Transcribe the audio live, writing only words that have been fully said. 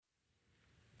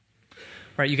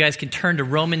All right, you guys can turn to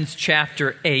Romans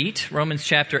chapter 8. Romans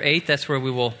chapter 8, that's where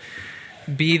we will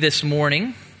be this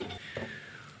morning.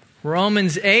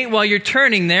 Romans 8, while you're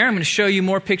turning there, I'm going to show you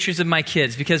more pictures of my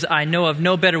kids because I know of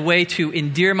no better way to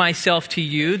endear myself to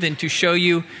you than to show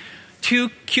you two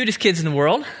cutest kids in the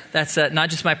world. That's not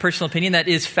just my personal opinion, that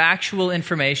is factual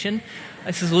information.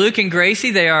 This is Luke and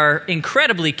Gracie. They are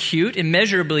incredibly cute,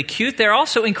 immeasurably cute. They're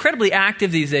also incredibly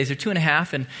active these days. They're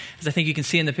 2.5, and as I think you can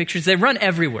see in the pictures, they run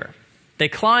everywhere. They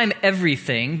climb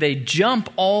everything. They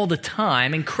jump all the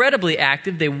time, incredibly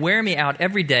active. They wear me out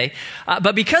every day.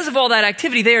 But because of all that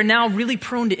activity, they are now really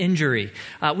prone to injury.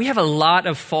 We have a lot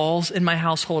of falls in my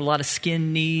household, a lot of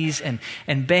skinned knees and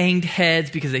banged heads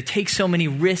because they take so many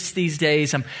risks these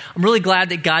days. I'm really glad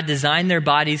that God designed their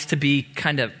bodies to be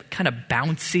kind of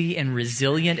bouncy and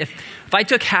resilient. If I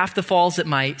took half the falls that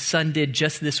my son did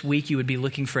just this week, you would be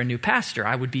looking for a new pastor.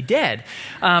 I would be dead.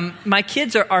 My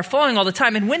kids are falling all the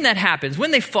time. And when that happens,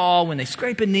 when they fall, when they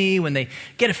scrape a knee, when they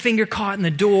get a finger caught in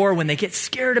the door, when they get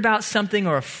scared about something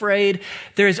or afraid,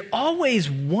 there is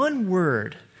always one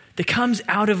word that comes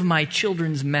out of my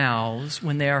children's mouths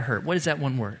when they are hurt. What is that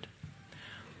one word?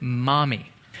 Mommy.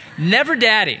 Never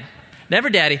daddy. Never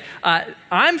daddy.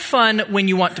 I'm fun when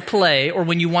you want to play or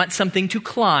when you want something to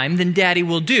climb, then daddy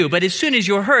will do. But as soon as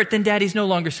you're hurt, then daddy's no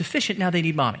longer sufficient. Now they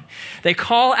need mommy. They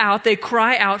call out, they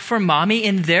cry out for mommy.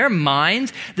 In their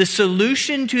minds, the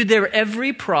solution to their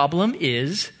every problem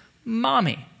is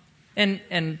mommy. And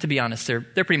to be honest, they're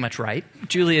pretty much right.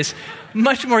 Julie is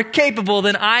much more capable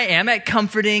than I am at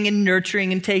comforting and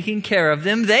nurturing and taking care of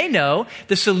them. They know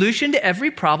the solution to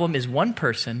every problem is one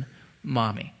person,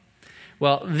 mommy.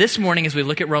 Well, this morning as we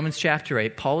look at Romans chapter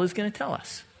 8, Paul is going to tell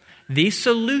us the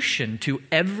solution to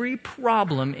every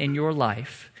problem in your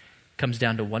life comes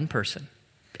down to one person.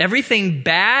 Everything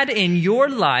bad in your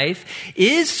life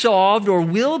is solved or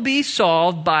will be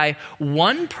solved by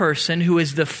one person who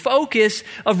is the focus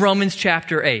of Romans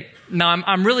chapter 8. Now,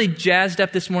 I'm really jazzed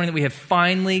up this morning that we have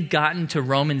finally gotten to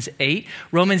Romans 8.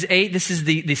 Romans 8, this is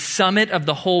the summit of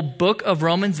the whole book of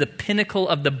Romans, the pinnacle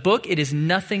of the book. It is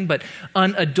nothing but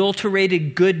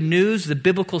unadulterated good news. The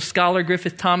biblical scholar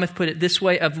Griffith Thomas put it this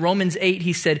way of Romans 8.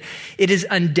 He said, it is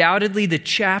undoubtedly the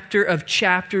chapter of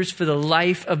chapters for the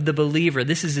life of the believer.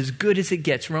 This is as good as it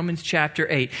gets, Romans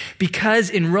chapter 8. Because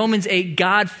in Romans 8,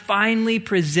 God finally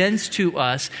presents to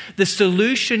us the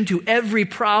solution to every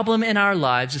problem in our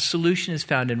lives. The solution is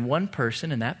found in one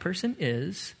person, and that person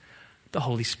is the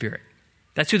Holy Spirit.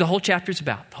 That's who the whole chapter is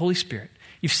about, the Holy Spirit.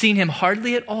 You've seen him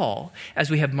hardly at all as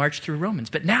we have marched through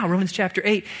Romans. But now, Romans chapter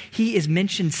 8, he is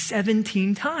mentioned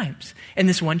 17 times in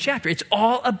this one chapter. It's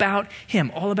all about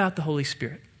him, all about the Holy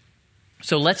Spirit.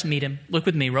 So let's meet him. Look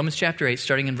with me, Romans chapter 8,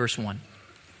 starting in verse 1.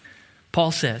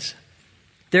 Paul says,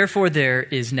 therefore there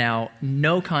is now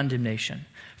no condemnation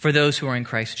for those who are in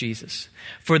Christ Jesus.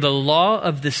 For the law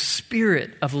of the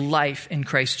Spirit of life in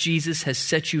Christ Jesus has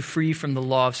set you free from the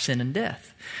law of sin and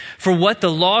death. For what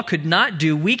the law could not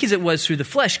do, weak as it was through the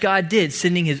flesh, God did,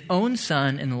 sending his own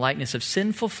Son in the likeness of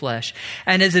sinful flesh.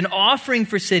 And as an offering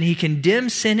for sin, he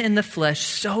condemned sin in the flesh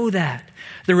so that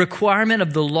the requirement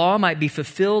of the law might be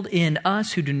fulfilled in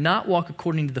us who do not walk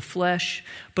according to the flesh,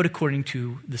 but according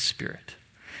to the Spirit.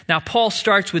 Now, Paul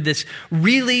starts with this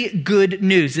really good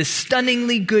news, this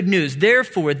stunningly good news.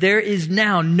 Therefore, there is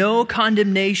now no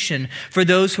condemnation for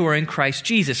those who are in Christ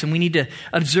Jesus. And we need to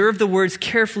observe the words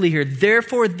carefully here.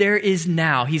 Therefore, there is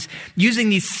now. He's using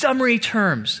these summary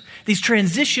terms, these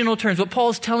transitional terms. What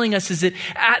Paul is telling us is that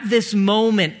at this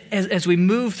moment, as we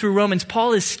move through Romans,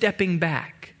 Paul is stepping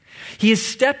back. He is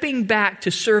stepping back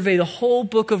to survey the whole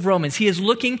book of Romans. He is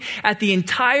looking at the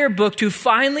entire book to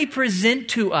finally present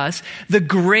to us the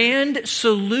grand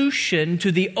solution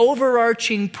to the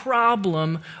overarching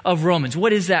problem of Romans.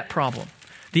 What is that problem?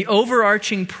 The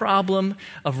overarching problem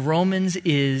of Romans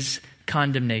is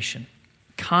condemnation.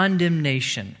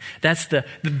 Condemnation. That's the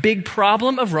big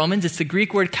problem of Romans. It's the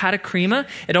Greek word katakrima.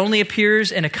 It only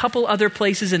appears in a couple other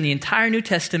places in the entire New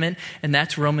Testament, and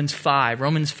that's Romans 5.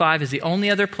 Romans 5 is the only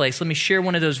other place. Let me share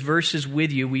one of those verses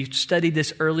with you. We studied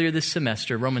this earlier this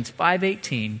semester. Romans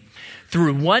 5:18.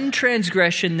 Through one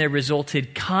transgression there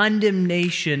resulted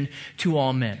condemnation to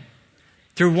all men.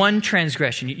 Through one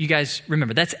transgression. You guys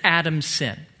remember, that's Adam's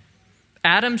sin.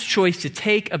 Adam's choice to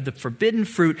take of the forbidden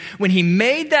fruit, when he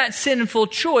made that sinful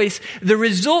choice, the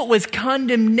result was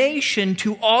condemnation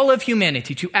to all of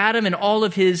humanity, to Adam and all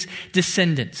of his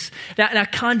descendants. Now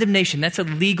condemnation, that's a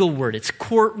legal word. It's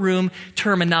courtroom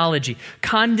terminology.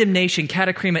 Condemnation,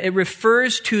 katakrima, it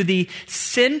refers to the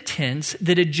sentence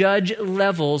that a judge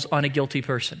levels on a guilty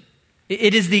person.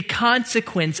 It is the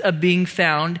consequence of being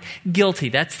found guilty.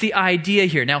 That's the idea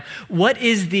here. Now, what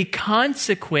is the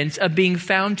consequence of being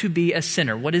found to be a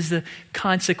sinner? What is the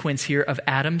consequence here of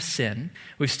Adam's sin?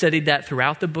 We've studied that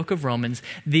throughout the book of Romans.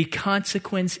 The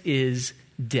consequence is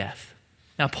death.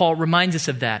 Now, Paul reminds us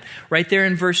of that right there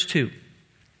in verse 2.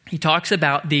 He talks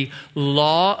about the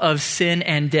law of sin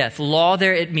and death. Law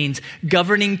there, it means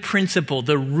governing principle,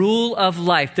 the rule of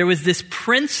life. There was this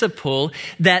principle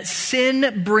that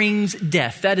sin brings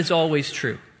death. That is always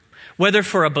true. Whether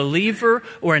for a believer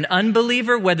or an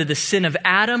unbeliever, whether the sin of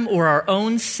Adam or our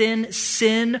own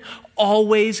sin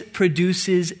always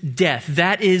produces death.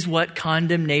 That is what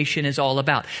condemnation is all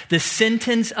about. The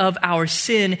sentence of our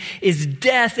sin is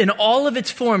death in all of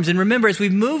its forms. And remember, as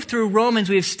we've moved through Romans,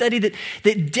 we have studied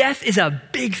that death is a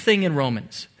big thing in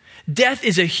Romans. Death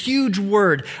is a huge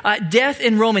word. Death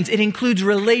in Romans, it includes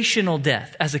relational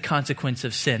death as a consequence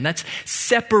of sin. That's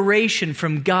separation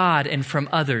from God and from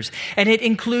others. And it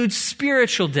includes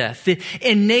spiritual death, the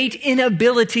innate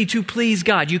inability to please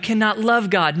God. You cannot love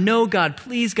God, know God,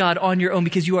 please God on your own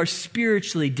because you are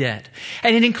spiritually dead.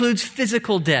 And it includes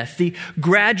physical death, the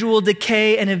gradual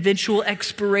decay and eventual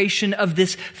expiration of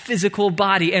this physical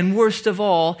body. And worst of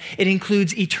all, it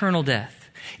includes eternal death.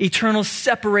 Eternal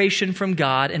separation from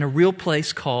God in a real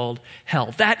place called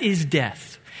hell. That is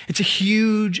death. It's a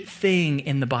huge thing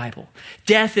in the Bible.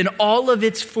 Death in all of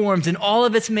its forms, in all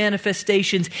of its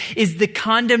manifestations, is the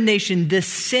condemnation, the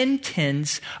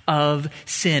sentence of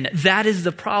sin. That is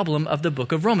the problem of the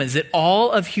book of Romans, that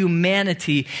all of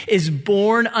humanity is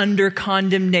born under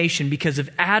condemnation because of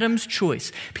Adam's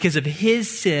choice, because of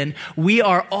his sin. We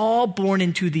are all born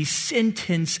into the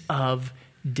sentence of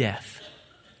death.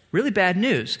 Really bad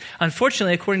news.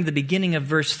 Unfortunately, according to the beginning of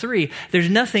verse 3, there's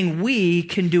nothing we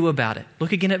can do about it.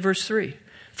 Look again at verse 3.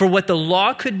 For what the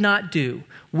law could not do,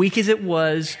 weak as it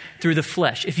was through the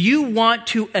flesh. If you want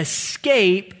to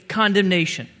escape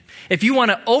condemnation, if you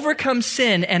want to overcome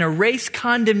sin and erase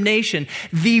condemnation,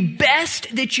 the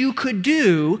best that you could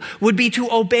do would be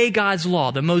to obey God's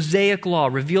law, the Mosaic law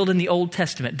revealed in the Old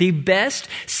Testament. The best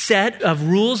set of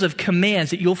rules, of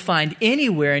commands that you'll find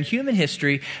anywhere in human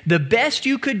history, the best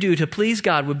you could do to please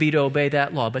God would be to obey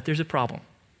that law. But there's a problem.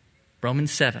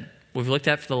 Romans 7. We've looked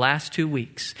at for the last 2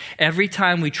 weeks. Every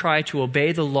time we try to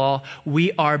obey the law,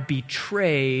 we are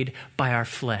betrayed by our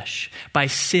flesh, by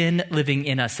sin living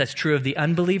in us. That's true of the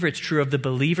unbeliever. It's true of the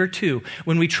believer too.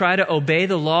 When we try to obey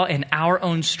the law in our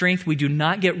own strength, we do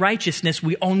not get righteousness.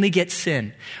 We only get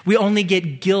sin. We only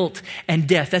get guilt and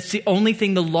death. That's the only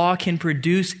thing the law can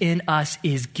produce in us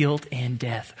is guilt and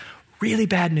death. Really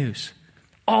bad news.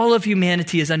 All of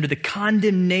humanity is under the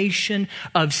condemnation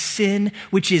of sin,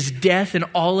 which is death in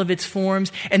all of its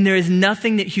forms, and there is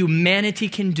nothing that humanity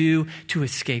can do to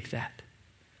escape that.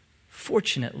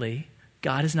 Fortunately,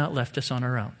 God has not left us on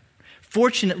our own.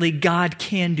 Fortunately, God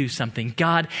can do something.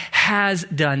 God has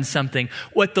done something.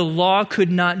 What the law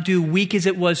could not do, weak as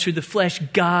it was through the flesh,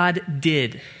 God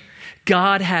did.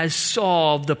 God has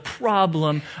solved the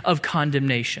problem of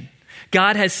condemnation.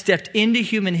 God has stepped into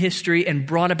human history and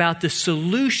brought about the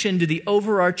solution to the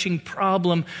overarching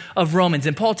problem of Romans.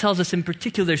 And Paul tells us in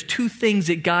particular, there's 2 things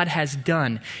that God has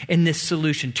done in this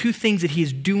solution. 2 things that he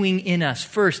is doing in us.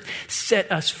 First,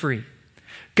 set us free.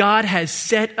 God has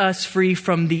set us free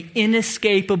from the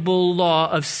inescapable law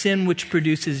of sin which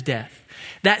produces death.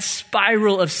 That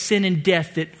spiral of sin and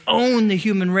death that own the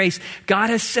human race, God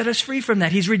has set us free from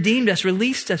that. He's redeemed us,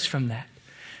 released us from that.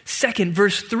 Second,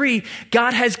 verse 3,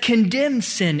 God has condemned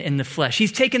sin in the flesh.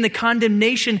 He's taken the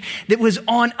condemnation that was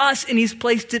on us and he's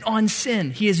placed it on sin.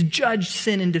 He has judged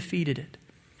sin and defeated it.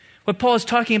 What Paul is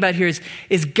talking about here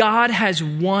is God has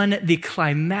won the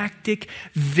climactic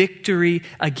victory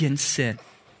against sin.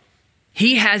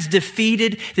 He has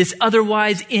defeated this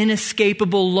otherwise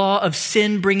inescapable law of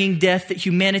sin bringing death that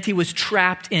humanity was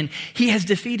trapped in. He has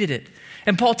defeated it.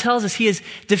 And Paul tells us he has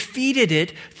defeated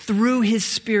it through his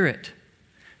Spirit.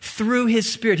 Through his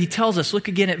Spirit. He tells us, look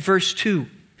again at verse 2.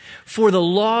 For the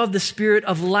law of the Spirit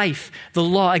of life, the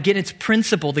law, again, its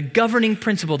principle, the governing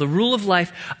principle, the rule of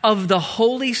life of the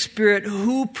Holy Spirit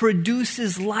who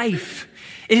produces life.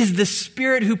 It is the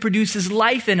Spirit who produces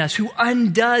life in us, who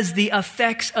undoes the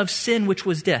effects of sin, which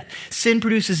was death. Sin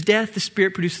produces death, the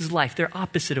Spirit produces life. They're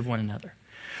opposite of one another.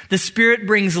 The Spirit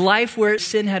brings life where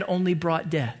sin had only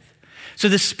brought death. So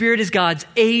the Spirit is God's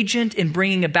agent in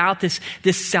bringing about this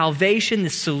salvation,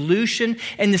 this solution,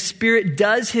 and the Spirit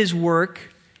does his work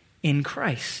in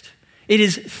Christ. It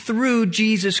is through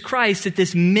Jesus Christ that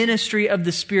this ministry of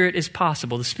the Spirit is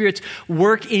possible. The Spirit's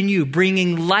work in you,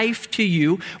 bringing life to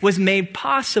you, was made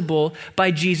possible by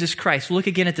Jesus Christ. Look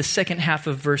again at the second half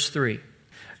of verse 3.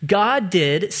 God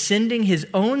did, sending his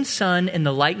own son in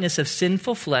the likeness of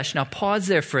sinful flesh. Now pause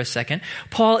there for a second.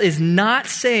 Paul is not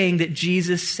saying that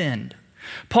Jesus sinned.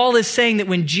 Paul is saying that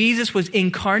when Jesus was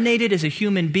incarnated as a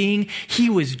human being, he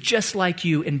was just like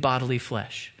you in bodily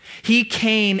flesh. He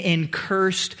came in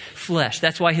cursed flesh.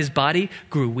 That's why his body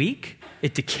grew weak.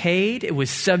 It decayed. It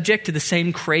was subject to the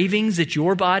same cravings that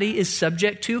your body is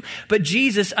subject to. But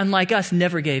Jesus, unlike us,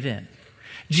 never gave in.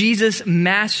 Jesus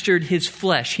mastered his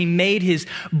flesh. He made his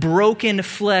broken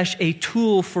flesh a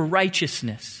tool for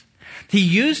righteousness. He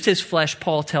used his flesh,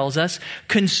 Paul tells us,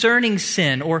 concerning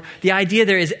sin, or the idea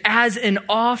there is as an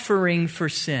offering for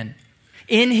sin.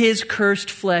 In his cursed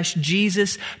flesh,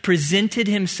 Jesus presented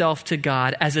himself to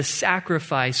God as a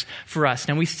sacrifice for us.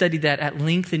 Now, we studied that at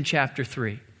length in chapter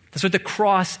 3. That's what the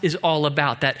cross is all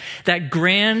about, that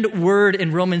grand word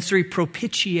in Romans 3,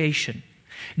 propitiation.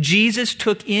 Jesus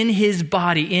took in his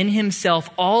body, in himself,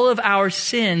 all of our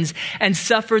sins and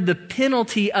suffered the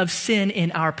penalty of sin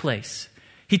in our place.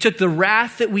 He took the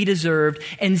wrath that we deserved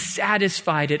and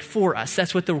satisfied it for us.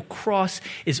 That's what the cross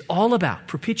is all about,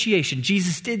 propitiation.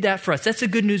 Jesus did that for us. That's the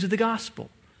good news of the gospel.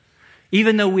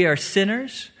 Even though we are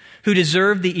sinners who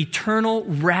deserve the eternal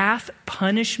wrath,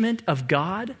 punishment of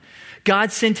God,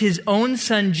 God sent his own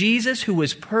son, Jesus, who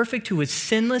was perfect, who was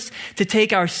sinless, to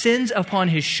take our sins upon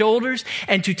his shoulders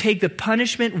and to take the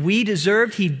punishment we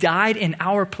deserved. He died in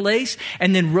our place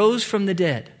and then rose from the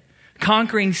dead,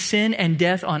 conquering sin and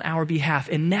death on our behalf.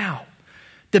 And now,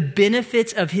 the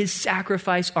benefits of his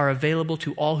sacrifice are available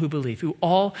to all who believe,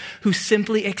 all who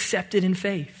simply accept it in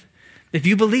faith. If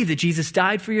you believe that Jesus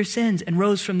died for your sins and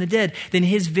rose from the dead, then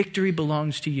his victory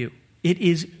belongs to you. It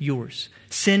is yours.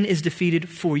 Sin is defeated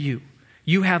for you.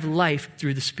 You have life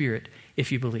through the Spirit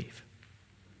if you believe.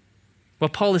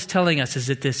 What Paul is telling us is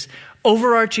that this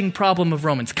overarching problem of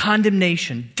Romans,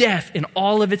 condemnation, death in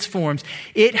all of its forms,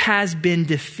 it has been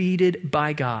defeated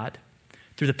by God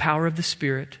through the power of the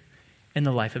Spirit and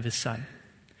the life of his Son.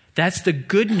 That's the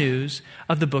good news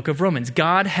of the book of Romans.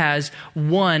 God has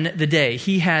won the day.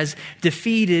 He has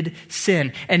defeated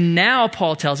sin. And now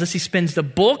Paul tells us, he spends the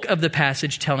bulk of the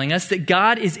passage telling us that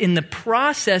God is in the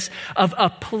process of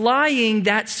applying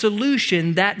that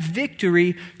solution, that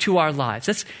victory to our lives.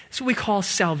 That's what we call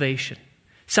salvation.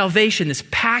 Salvation, this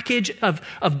package of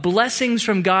blessings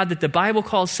from God that the Bible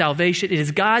calls salvation, it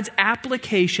is God's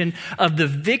application of the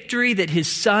victory that his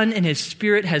Son and his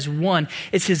Spirit has won.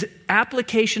 It's his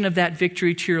application of that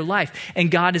victory to your life.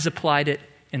 And God has applied it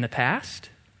in the past,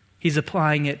 he's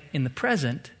applying it in the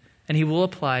present, and he will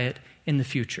apply it in the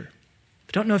future.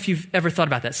 I don't know if you've ever thought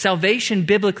about that. Salvation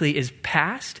biblically is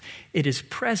past, it is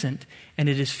present, and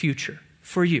it is future.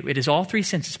 For you. It is all three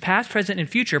senses, past, present, and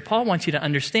future. Paul wants you to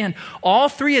understand all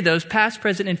three of those, past,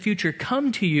 present, and future,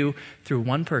 come to you through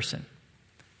one person,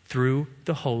 through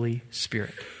the Holy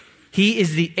Spirit. He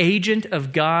is the agent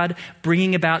of God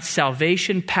bringing about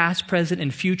salvation, past, present,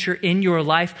 and future in your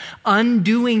life,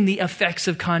 undoing the effects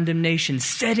of condemnation,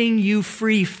 setting you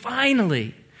free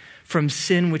finally from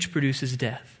sin which produces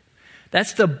death.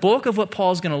 That's the bulk of what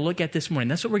Paul's going to look at this morning.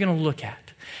 That's what we're going to look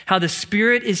at. How the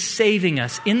Spirit is saving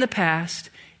us in the past,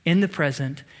 in the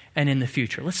present, and in the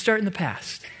future. Let's start in the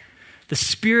past. The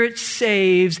Spirit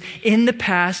saves in the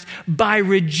past by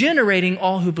regenerating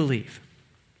all who believe.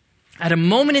 At a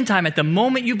moment in time, at the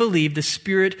moment you believe, the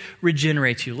Spirit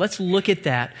regenerates you. Let's look at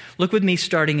that. Look with me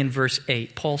starting in verse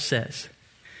 8. Paul says,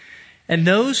 "And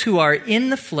those who are in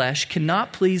the flesh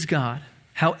cannot please God.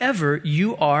 However,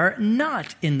 you are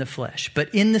not in the flesh, but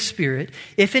in the Spirit,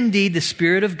 if indeed the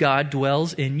Spirit of God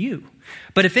dwells in you.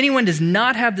 But if anyone does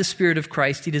not have the Spirit of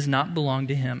Christ, he does not belong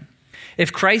to him.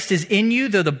 If Christ is in you,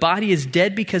 though the body is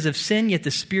dead because of sin, yet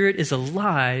the Spirit is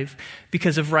alive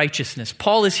because of righteousness."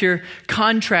 Paul is here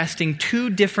contrasting two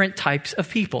different types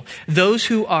of people. Those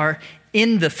who are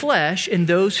in the flesh and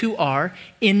those who are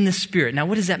in the Spirit. Now,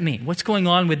 what does that mean? What's going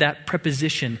on with that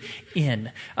preposition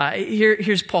in?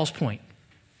 Here's Paul's point.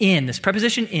 In, this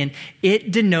preposition in, it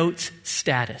denotes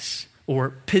status or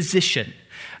position.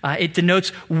 It denotes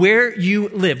where you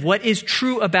live, what is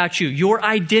true about you. Your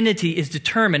identity is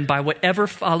determined by whatever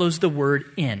follows the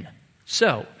word in.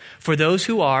 So, for those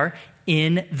who are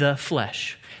in the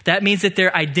flesh, that means that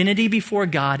their identity before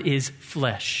God is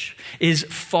flesh, is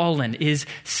fallen, is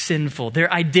sinful.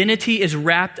 Their identity is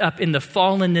wrapped up in the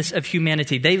fallenness of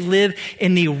humanity. They live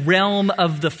in the realm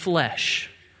of the flesh.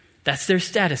 That's their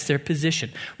status, their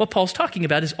position. What Paul's talking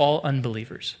about is all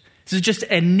unbelievers. This is just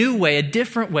a new way, a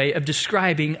different way of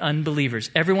describing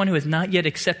unbelievers. Everyone who has not yet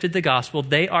accepted the gospel,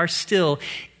 they are still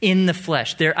in the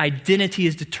flesh. Their identity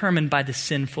is determined by the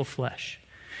sinful flesh.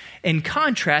 In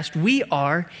contrast, we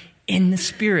are in the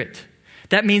Spirit.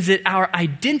 That means that our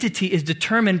identity is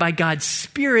determined by God's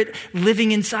Spirit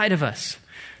living inside of us.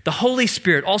 The Holy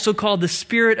Spirit, also called the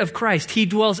Spirit of Christ, He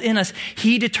dwells in us.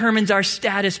 He determines our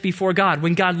status before God.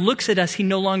 When God looks at us, He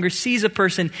no longer sees a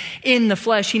person in the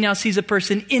flesh. He now sees a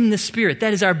person in the Spirit.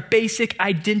 That is our basic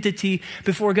identity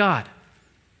before God.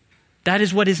 That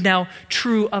is what is now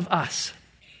true of us.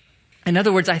 In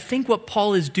other words, I think what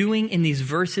Paul is doing in these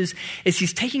verses is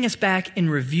he's taking us back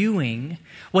and reviewing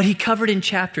what he covered in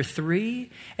chapter 3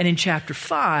 and in chapter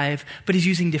 5, but he's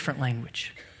using different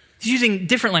language. He's using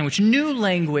different language, new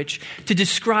language, to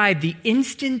describe the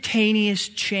instantaneous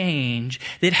change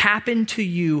that happened to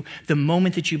you the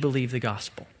moment that you believe the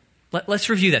gospel. Let's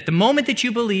review that. The moment that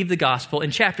you believe the gospel,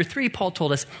 in chapter 3, Paul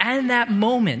told us, and that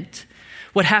moment,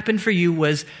 what happened for you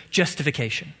was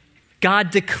justification.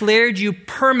 God declared you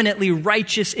permanently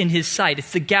righteous in His sight.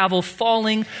 It's the gavel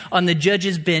falling on the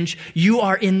judge's bench. You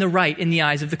are in the right in the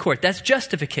eyes of the court. That's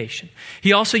justification.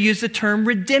 He also used the term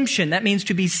redemption. That means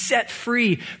to be set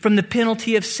free from the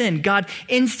penalty of sin. God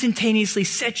instantaneously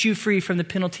sets you free from the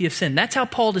penalty of sin. That's how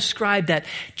Paul described that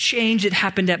change that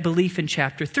happened at belief in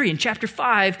chapter 3. In chapter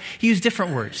 5, he used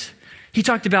different words. He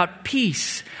talked about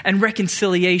peace and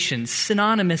reconciliation,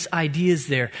 synonymous ideas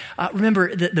there.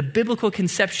 Remember, the biblical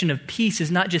conception of peace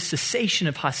is not just cessation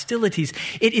of hostilities.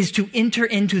 It is to enter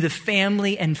into the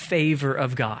family and favor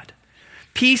of God.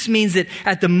 Peace means that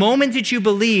at the moment that you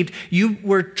believed, you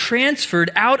were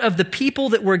transferred out of the people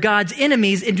that were God's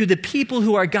enemies into the people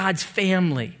who are God's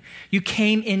family. You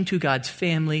came into God's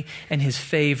family and His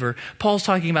favor. Paul's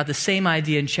talking about the same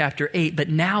idea in chapter 8, but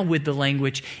now with the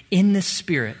language in the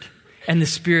Spirit. And the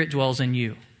Spirit dwells in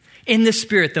you. In the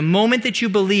Spirit, the moment that you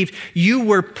believed, you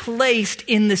were placed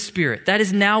in the Spirit. That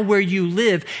is now where you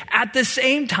live. At the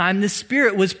same time, the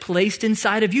Spirit was placed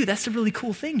inside of you. That's the really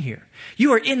cool thing here.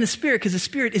 You are in the Spirit because the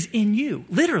Spirit is in you,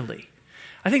 literally.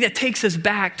 I think that takes us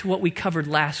back to what we covered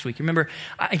last week. Remember,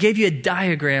 I gave you a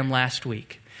diagram last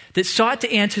week that sought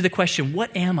to answer the question,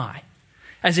 what am I?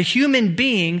 As a human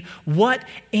being, what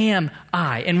am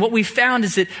I? And what we found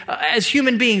is that as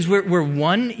human beings, we're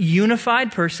one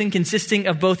unified person consisting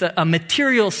of both a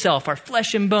material self, our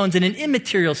flesh and bones, and an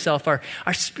immaterial self, our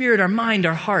spirit, our mind,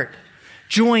 our heart,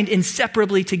 joined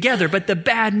inseparably together. But the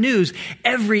bad news,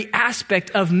 every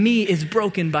aspect of me is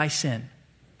broken by sin.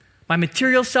 My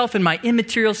material self and my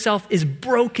immaterial self is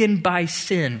broken by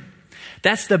sin.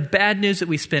 That's the bad news that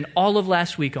we spent all of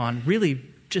last week on. Really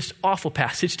just awful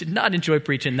passage. Did not enjoy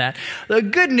preaching that. The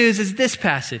good news is this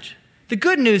passage. The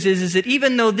good news is that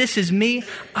even though this is me,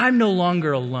 I'm no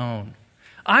longer alone.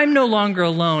 I'm no longer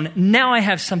alone. Now I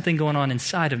have something going on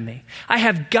inside of me. I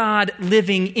have God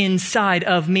living inside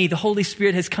of me. The Holy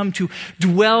Spirit has come to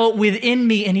dwell within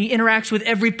me, and He interacts with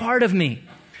every part of me.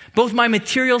 Both my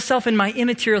material self and my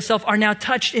immaterial self are now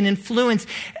touched and influenced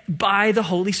by the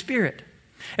Holy Spirit.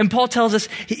 And Paul tells us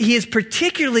he is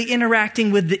particularly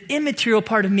interacting with the immaterial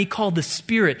part of me called the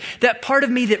Spirit. That part of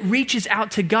me that reaches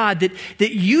out to God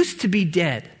that used to be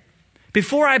dead.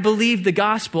 Before I believed the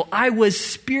gospel, I was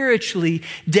spiritually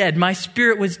dead. My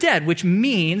spirit was dead, which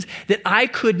means that I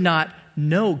could not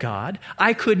know God.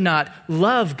 I could not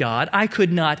love God. I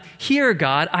could not hear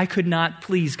God. I could not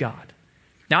please God.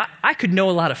 Now, I could know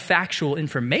a lot of factual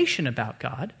information about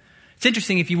God. It's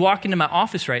interesting, if you walk into my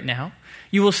office right now,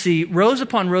 you will see rows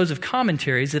upon rows of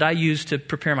commentaries that I use to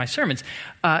prepare my sermons.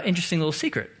 Interesting little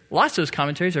secret. Lots of those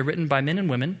commentaries are written by men and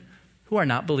women who are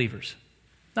not believers.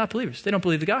 Not believers. They don't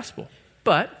believe the gospel.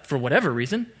 But for whatever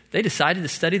reason, they decided to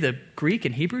study the Greek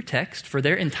and Hebrew text for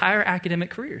their entire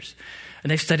academic careers. And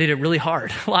they've studied it really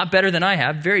hard, a lot better than I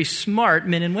have. Very smart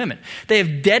men and women. They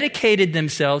have dedicated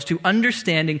themselves to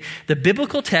understanding the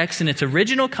biblical text in its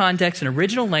original context and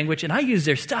original language, and I use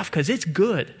their stuff because it's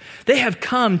good. They have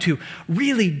come to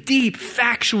really deep,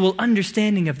 factual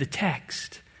understanding of the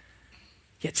text.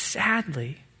 Yet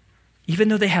sadly, even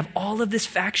though they have all of this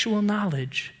factual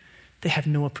knowledge, they have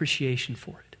no appreciation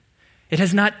for it. It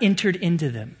has not entered into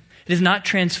them. It has not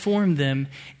transformed them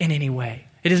in any way.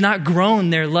 It has not grown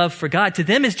their love for God. To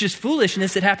them, it's just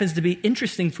foolishness. It happens to be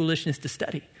interesting foolishness to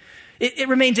study. It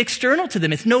remains external to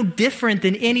them. It's no different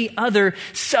than any other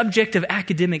subject of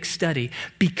academic study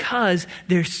because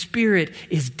their spirit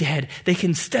is dead. They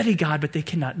can study God, but they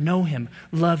cannot know Him,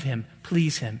 love Him,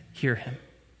 please Him, hear Him.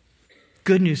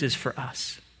 Good news is for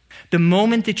us. The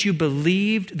moment that you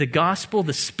believed the gospel,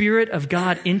 the Spirit of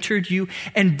God entered you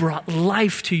and brought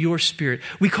life to your spirit.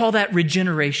 We call that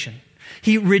regeneration.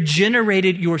 He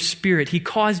regenerated your spirit. He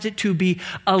caused it to be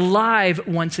alive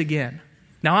once again.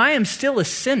 Now, I am still a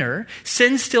sinner.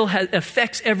 Sin still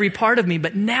affects every part of me,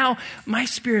 but now my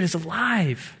spirit is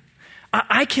alive.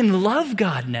 I can love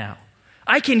God now.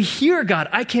 I can hear God.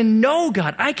 I can know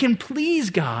God. I can please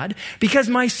God because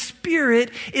my spirit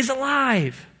is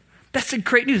alive. That's the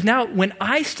great news. Now, when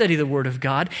I study the Word of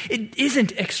God, it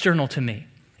isn't external to me.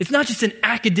 It's not just an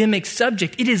academic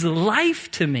subject. It is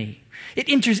life to me. It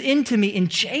enters into me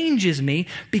and changes me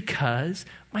because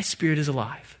my spirit is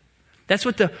alive. That's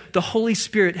what the Holy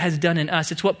Spirit has done in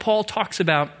us. It's what Paul talks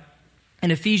about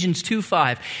in Ephesians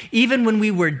 2:5. Even when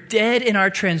we were dead in our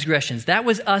transgressions, that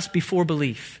was us before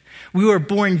belief. We were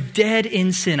born dead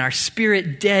in sin, our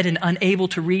spirit dead and unable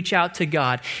to reach out to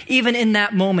God. Even in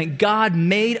that moment, God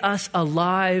made us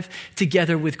alive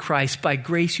together with Christ. By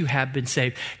grace you have been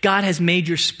saved. God has made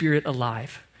your spirit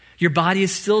alive. Your body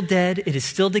is still dead. It is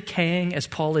still decaying, as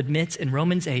Paul admits in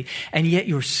Romans 8, and yet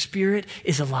your spirit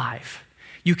is alive.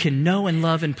 You can know and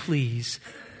love and please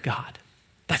God.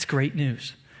 That's great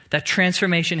news. That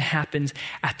transformation happens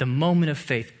at the moment of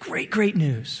faith. Great, great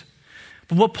news.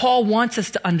 But what Paul wants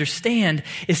us to understand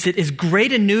is that as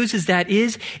great a news as that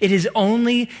is, it is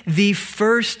only the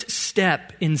first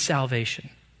step in salvation.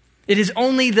 It is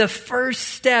only the first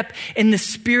step in the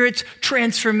Spirit's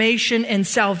transformation and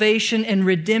salvation and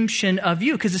redemption of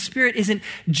you. Because the Spirit isn't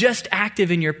just active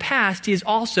in your past, He is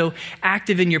also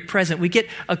active in your present. We get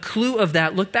a clue of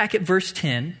that. Look back at verse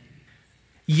 10.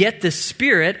 Yet the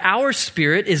Spirit, our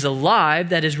spirit, is alive,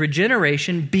 that is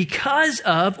regeneration, because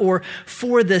of or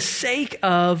for the sake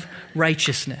of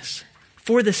righteousness.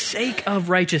 For the sake of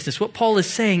righteousness. What Paul is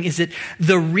saying is that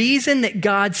the reason that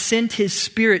God sent His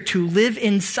Spirit to live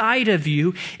inside of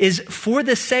you is for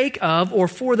the sake of or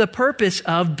for the purpose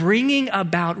of bringing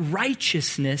about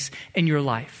righteousness in your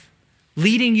life.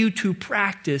 Leading you to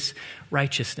practice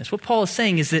righteousness. What Paul is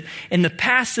saying is that in the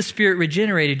past, the Spirit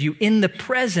regenerated you. In the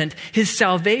present, His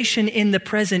salvation in the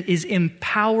present is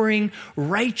empowering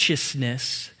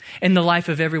righteousness in the life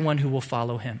of everyone who will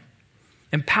follow Him.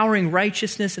 Empowering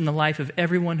righteousness in the life of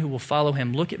everyone who will follow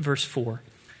Him. Look at verse 4.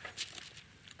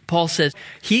 Paul says,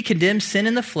 He condemned sin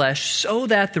in the flesh so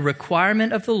that the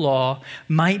requirement of the law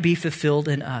might be fulfilled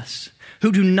in us,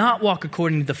 who do not walk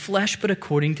according to the flesh, but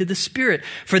according to the Spirit.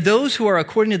 For those who are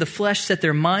according to the flesh set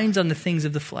their minds on the things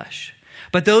of the flesh,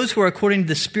 but those who are according to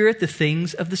the Spirit, the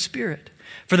things of the Spirit.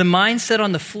 For the mind set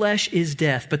on the flesh is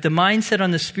death, but the mind set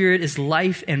on the Spirit is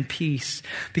life and peace.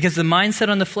 Because the mind set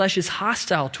on the flesh is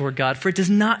hostile toward God, for it does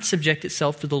not subject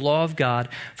itself to the law of God,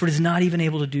 for it is not even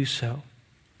able to do so.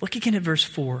 Look again at verse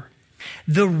 4.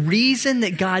 The reason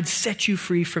that God set you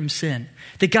free from sin,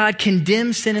 that God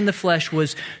condemned sin in the flesh,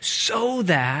 was so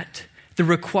that the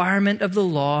requirement of the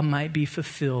law might be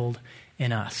fulfilled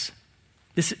in us.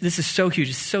 This is so huge.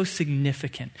 It's so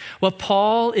significant. What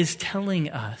Paul is telling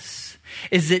us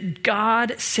is that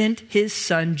God sent His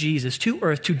Son Jesus to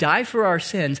earth to die for our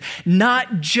sins,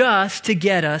 not just to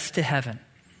get us to heaven.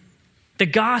 The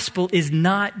gospel is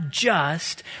not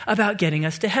just about getting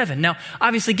us to heaven. Now,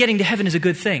 obviously, getting to heaven is a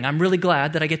good thing. I'm really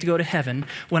glad that I get to go to heaven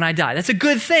when I die. That's a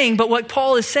good thing, but what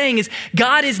Paul is saying is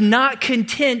God is not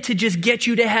content to just get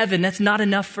you to heaven. That's not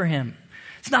enough for Him.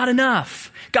 It's not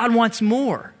enough. God wants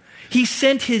more. He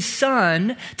sent His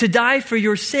Son to die for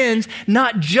your sins,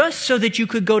 not just so that you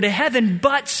could go to heaven,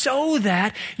 but so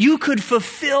that you could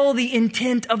fulfill the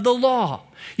intent of the law.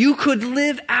 You could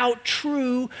live out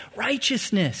true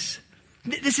righteousness.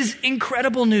 This is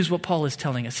incredible news, what Paul is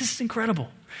telling us. This is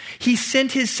incredible. He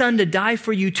sent His Son to die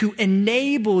for you to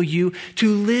enable you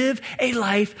to live a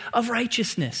life of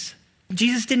righteousness.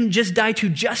 Jesus didn't just die to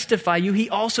justify you. He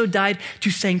also died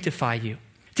to sanctify you,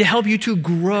 to help you to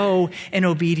grow in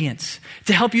obedience,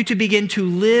 to help you to begin to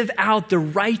live out the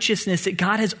righteousness that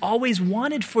God has always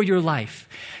wanted for your life.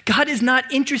 God is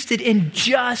not interested in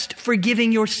just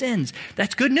forgiving your sins.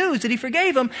 That's good news that He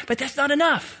forgave them, but that's not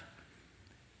enough.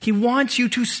 He wants you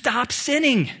to stop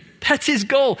sinning. That's His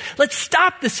goal. Let's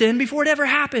stop the sin before it ever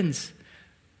happens.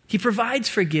 He provides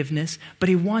forgiveness, but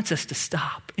He wants us to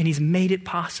stop, and He's made it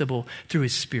possible through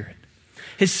His Spirit.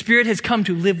 His Spirit has come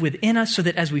to live within us so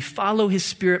that as we follow His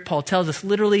Spirit, Paul tells us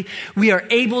literally, we are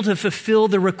able to fulfill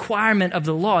the requirement of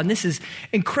the law. And this is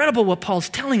incredible what Paul's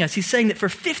telling us. He's saying that for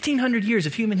 1,500 years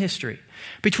of human history,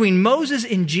 between Moses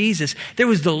and Jesus, there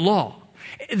was the law.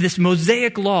 This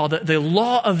Mosaic law, the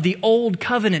law of the old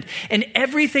covenant, and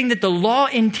everything that the law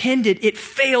intended, it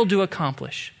failed to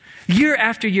accomplish. Year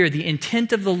after year, the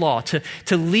intent of the law to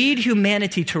lead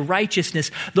humanity to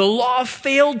righteousness, the law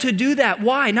failed to do that.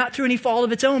 Why? Not through any fault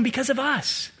of its own, because of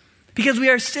us. Because we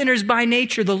are sinners by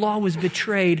nature, the law was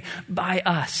betrayed by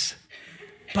us.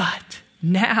 But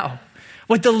now,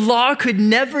 what the law could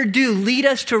never do, lead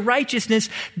us to righteousness,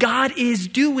 God is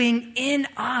doing in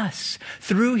us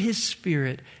through His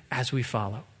Spirit as we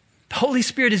follow. The Holy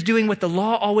Spirit is doing what the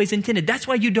law always intended. That's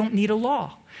why you don't need a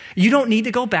law. You don't need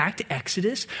to go back to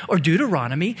Exodus or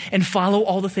Deuteronomy and follow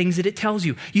all the things that it tells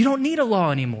you. You don't need a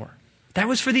law anymore. That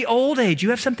was for the old age.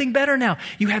 You have something better now.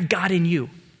 You have God in you.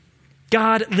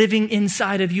 God living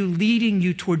inside of you, leading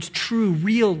you towards true,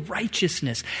 real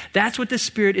righteousness. That's what the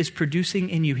Spirit is producing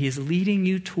in you. He is leading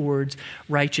you towards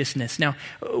righteousness. Now,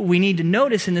 we need to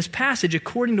notice in this passage,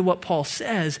 according to what Paul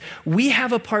says, we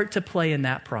have a part to play in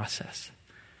that process.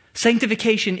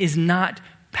 Sanctification is not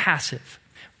passive.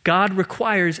 God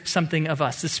requires something of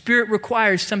us. The Spirit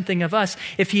requires something of us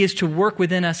if he is to work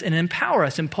within us and empower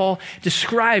us. And Paul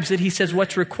describes that he says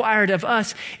what's required of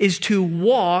us is to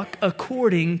walk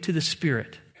according to the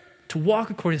Spirit. To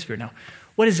walk according to the Spirit. Now,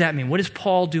 what does that mean? What is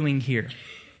Paul doing here?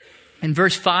 In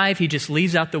verse 5, he just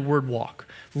leaves out the word walk.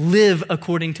 Live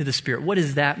according to the Spirit. What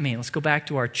does that mean? Let's go back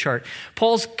to our chart.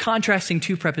 Paul's contrasting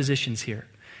two prepositions here.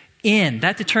 In,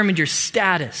 that determined your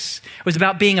status. It was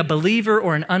about being a believer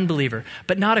or an unbeliever,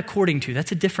 but not according to.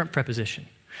 That's a different preposition.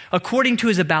 According to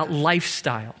is about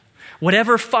lifestyle.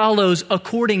 Whatever follows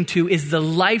according to is the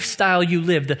lifestyle you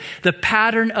live, the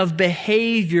pattern of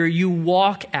behavior you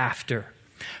walk after.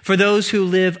 For those who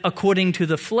live according to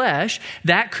the flesh,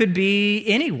 that could be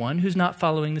anyone who's not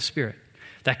following the Spirit.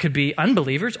 That could be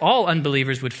unbelievers. All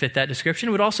unbelievers would fit that description.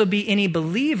 It would also be any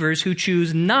believers who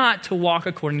choose not to walk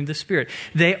according to the Spirit.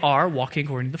 They are walking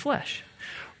according to the flesh.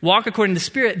 Walk according to the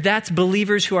Spirit, that's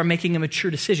believers who are making a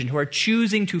mature decision, who are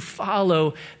choosing to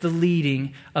follow the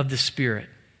leading of the Spirit.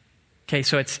 Okay,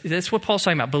 so that's what Paul's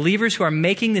talking about. Believers who are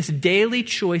making this daily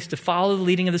choice to follow the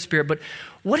leading of the Spirit. But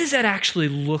what does that actually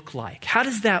look like? How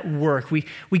does that work? We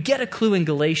get a clue in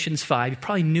Galatians 5. You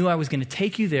probably knew I was going to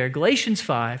take you there. Galatians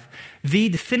 5, the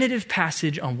definitive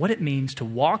passage on what it means to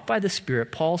walk by the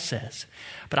Spirit. Paul says,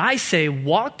 "But I say,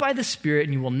 walk by the Spirit,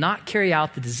 and you will not carry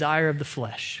out the desire of the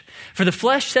flesh. For the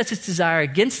flesh sets its desire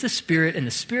against the Spirit, and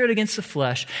the Spirit against the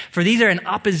flesh. For these are in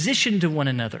opposition to one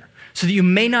another, so that you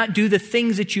may not do the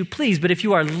things that you please. But if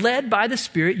you are led by the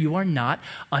Spirit, you are not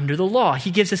under the law."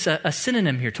 He gives us a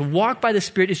synonym here. To walk by the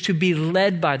Spirit is to be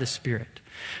led by the Spirit.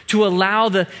 To allow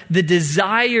the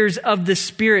desires of the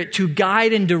Spirit to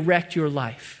guide and direct your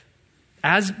life.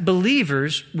 As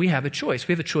believers, we have a choice.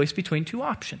 We have a choice between two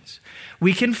options.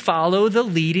 We can follow the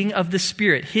leading of the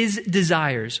Spirit, his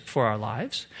desires for our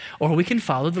lives, or we can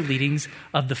follow the leadings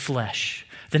of the flesh.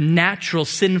 The natural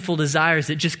sinful desires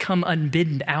that just come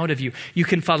unbidden out of you. You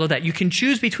can follow that. You can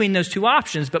choose between those two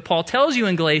options, but Paul tells you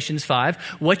in Galatians 5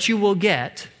 what you will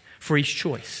get for each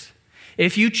choice.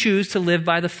 If you choose to live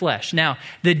by the flesh. Now,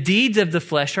 the deeds of the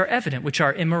flesh are evident, which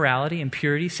are immorality,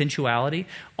 impurity, sensuality,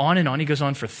 on and on. He goes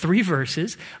on for 3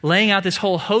 verses, laying out this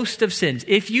whole host of sins.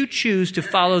 If you choose to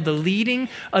follow the leading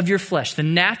of your flesh, the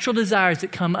natural desires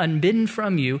that come unbidden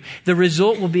from you, the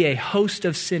result will be a host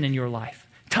of sin in your life.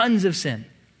 Tons of sin.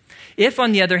 If,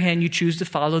 on the other hand, you choose to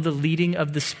follow the leading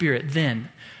of the Spirit, then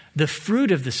the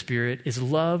fruit of the Spirit is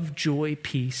love, joy,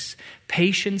 peace,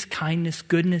 patience, kindness,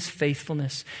 goodness,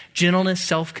 faithfulness, gentleness,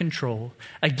 self-control.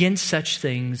 Against such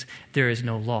things there is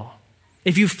no law.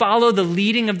 If you follow the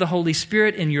leading of the Holy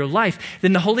Spirit in your life,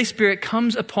 then the Holy Spirit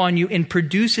comes upon you and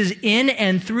produces in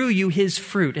and through you his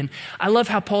fruit. And I love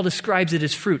how Paul describes it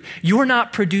as fruit. You're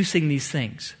not producing these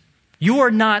things. You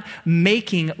are not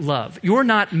making love. You're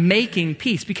not making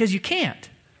peace because you can't.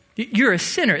 You're a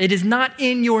sinner. It is not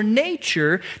in your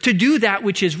nature to do that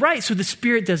which is right, so the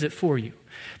Spirit does it for you.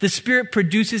 The Spirit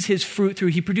produces his fruit through.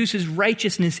 He produces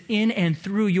righteousness in and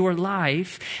through your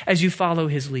life as you follow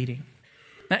his leading.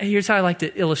 Now, here's how I like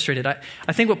to illustrate it.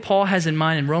 I think what Paul has in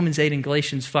mind in Romans 8 and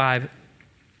Galatians 5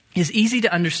 is easy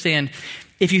to understand.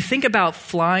 If you think about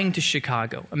flying to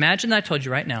Chicago, imagine that I told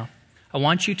you right now, I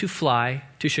want you to fly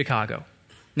to Chicago.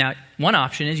 Now, one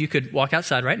option is you could walk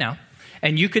outside right now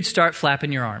and you could start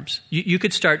flapping your arms. You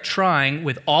could start trying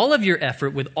with all of your effort,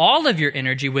 with all of your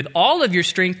energy, with all of your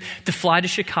strength to fly to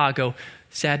Chicago.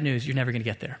 Sad news, you're never going to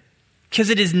get there. Because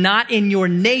it is not in your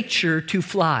nature to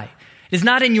fly. It is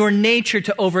not in your nature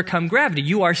to overcome gravity.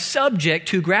 You are subject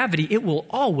to gravity. It will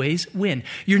always win.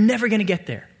 You're never going to get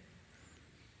there.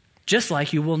 Just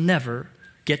like you will never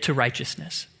get to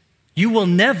righteousness. You will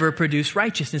never produce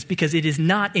righteousness because it is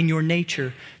not in your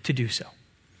nature to do so.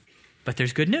 But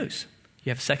there's good news. You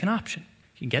have a second option.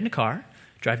 You can get in a car,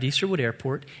 drive to Easterwood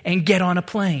Airport, and get on a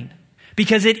plane.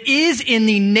 Because it is in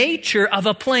the nature of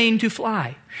a plane to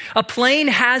fly. A plane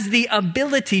has the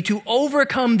ability to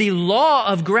overcome the law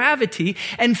of gravity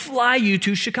and fly you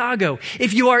to Chicago.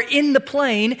 If you are in the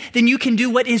plane, then you can do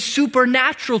what is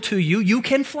supernatural to you. You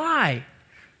can fly.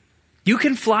 You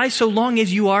can fly so long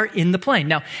as you are in the plane.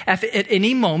 Now, at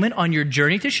any moment on your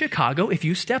journey to Chicago, if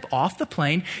you step off the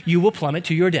plane, you will plummet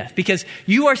to your death because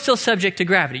you are still subject to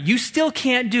gravity. You still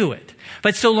can't do it.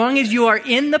 But so long as you are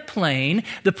in the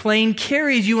plane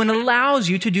carries you and allows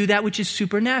you to do that which is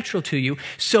supernatural to you.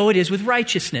 So it is with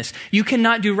righteousness. You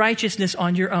cannot do righteousness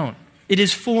on your own. It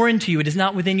is foreign to you. It is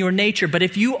not within your nature. But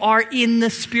if you are in the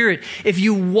Spirit, if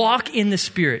you walk in the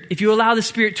Spirit, if you allow the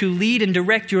Spirit to lead and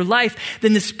direct your life,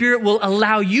 then the Spirit will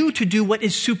allow you to do what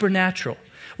is supernatural,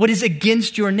 what is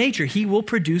against your nature. He will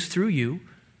produce through you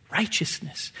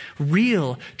righteousness,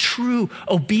 real, true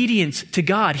obedience to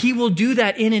God. He will do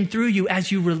that in and through you as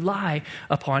you rely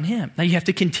upon Him. Now you have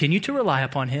to continue to rely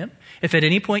upon Him. If at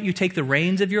any point you take the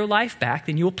reins of your life back,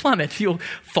 then you will plummet. You'll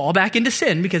fall back into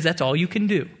sin because that's all you can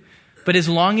do. But as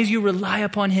long as you rely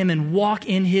upon Him and walk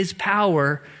in His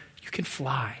power, you can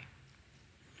fly.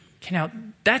 Okay, now,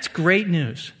 that's great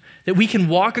news, that we can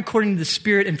walk according to the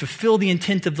Spirit and fulfill the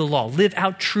intent of the law, live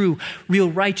out true,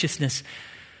 real righteousness.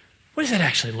 What does that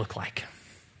actually look like?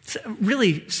 It's a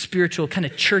really spiritual, kind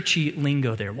of churchy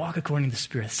lingo there. Walk according to the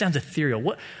Spirit. It sounds ethereal.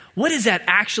 What does that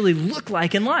actually look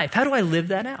like in life? How do I live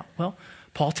that out? Well,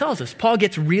 Paul tells us. Paul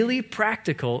gets really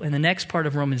practical in the next part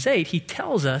of Romans 8. He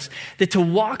tells us that to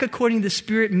walk according to the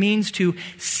Spirit means to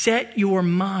set your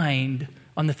mind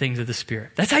on the things of the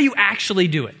Spirit. That's how you actually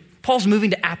do it. Paul's moving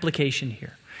to application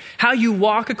here. How you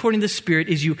walk according to the Spirit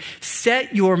is you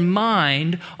set your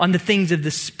mind on the things of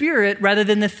the Spirit rather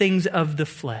than the things of the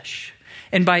flesh.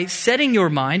 And by setting your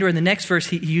mind, or in the next verse,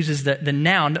 he uses the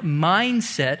noun,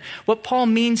 mindset. What Paul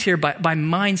means here by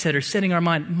mindset or setting our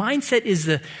mind, mindset is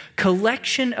the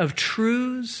collection of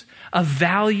truths, of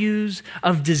values,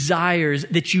 of desires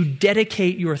that you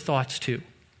dedicate your thoughts to.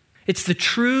 It's the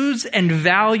truths and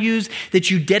values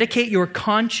that you dedicate your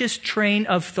conscious train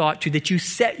of thought to, that you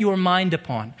set your mind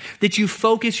upon, that you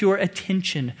focus your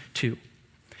attention to.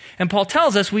 And Paul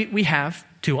tells us we have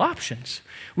two options.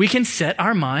 We can set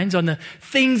our minds on the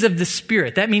things of the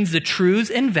Spirit. That means the truths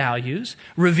and values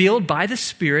revealed by the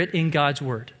Spirit in God's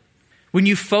Word. When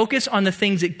you focus on the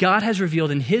things that God has revealed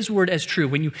in His Word as true,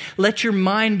 when you let your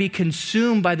mind be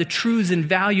consumed by the truths and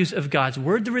values of God's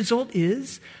Word, the result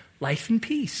is life and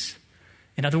peace.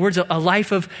 In other words, a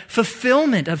life of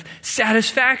fulfillment, of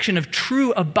satisfaction, of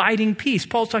true abiding peace.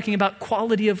 Paul's talking about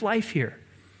quality of life here.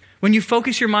 When you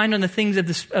focus your mind on the things of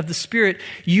the Spirit,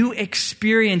 you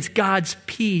experience God's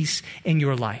peace in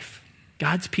your life.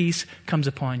 God's peace comes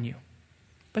upon you.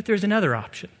 But there's another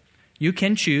option. You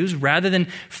can choose, rather than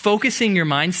focusing your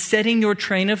mind, setting your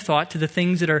train of thought to the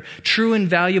things that are true and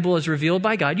valuable as revealed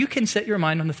by God, you can set your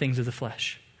mind on the things of the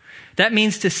flesh. That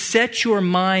means to set your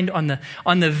mind on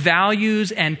the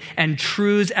values and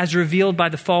truths as revealed by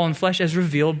the fallen flesh, as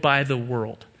revealed by the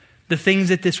world. The things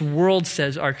that this world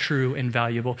says are true and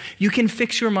valuable. You can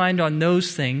fix your mind on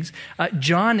those things.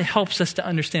 John helps us to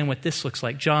understand what this looks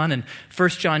like. John, in 1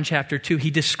 John chapter 2, he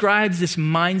describes this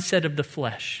mindset of the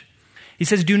flesh. He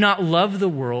says, "Do not love the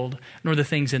world, nor the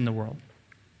things in the world.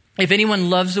 If anyone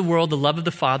loves the world, the love of the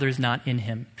Father is not in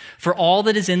him. For all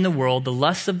that is in the world, the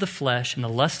lust of the flesh and the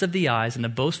lust of the eyes and the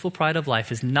boastful pride of life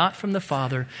is not from the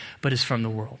Father, but is from the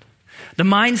world." The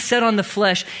mindset on the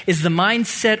flesh is the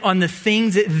mindset on the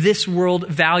things that this world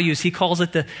values. He calls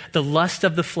it the lust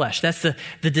of the flesh. That's the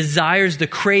desires, the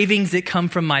cravings that come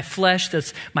from my flesh.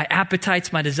 That's my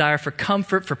appetites, my desire for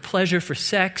comfort, for pleasure, for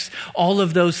sex, all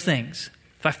of those things.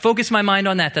 If I focus my mind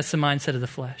on that, that's the mindset of the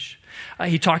flesh.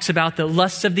 He talks about the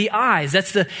lusts of the eyes.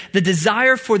 That's the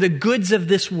desire for the goods of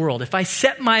this world. If I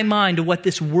set my mind to what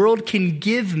this world can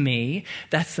give me,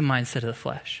 that's the mindset of the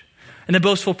flesh. And the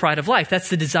boastful pride of life, that's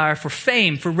the desire for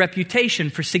fame, for reputation,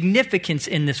 for significance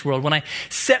in this world. When I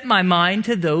set my mind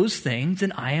to those things,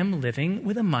 then I am living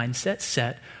with a mindset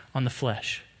set on the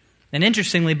flesh. And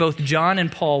interestingly, both John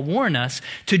and Paul warn us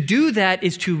to do that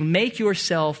is to make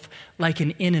yourself like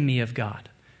an enemy of God.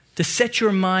 To set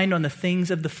your mind on the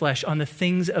things of the flesh, on the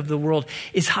things of the world,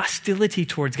 is hostility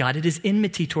towards God. It is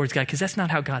enmity towards God, because that's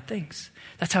not how God thinks.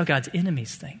 That's how God's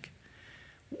enemies think.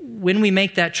 When we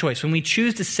make that choice, when we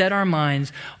choose to set our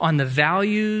minds on the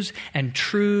values and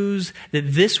truths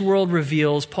that this world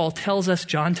reveals, John tells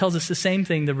us the same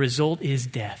thing, the result is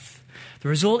death. The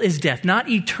result is death, not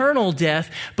eternal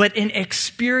death, but an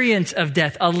experience of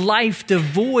death, a life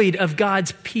devoid of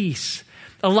God's peace,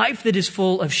 a life that is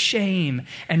full of shame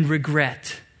and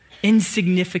regret,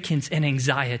 insignificance and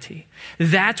anxiety.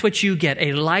 That's what you get,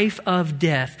 a life of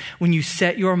death, when you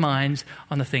set your minds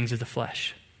on the things of the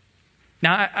flesh.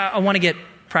 Now, I want to get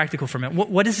practical for a minute.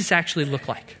 What does this actually look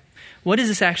like? What does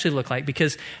this actually look like?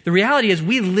 Because the reality is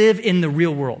we live in the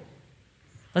real world.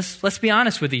 Let's be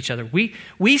honest with each other.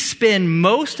 We spend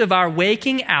most of our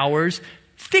waking hours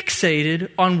fixated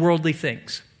on worldly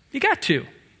things. You got to. You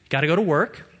got to go to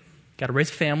work. Got to raise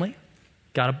a family.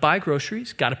 Got to buy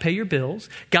groceries. Got to pay your bills.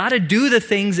 Got to do the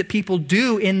things that people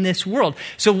do in this world.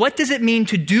 So what does it mean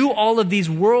to do all of these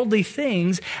worldly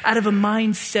things out of a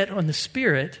mindset on the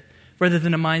Spirit rather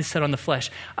than a mindset on the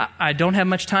flesh? I don't have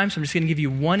much time, so I'm just going to give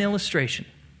you one illustration.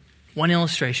 One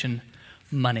illustration,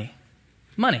 money.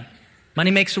 Money.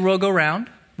 Money makes the world go round.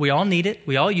 We all need it.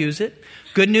 We all use it.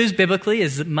 Good news biblically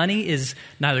is that money is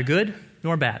neither good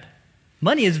nor bad.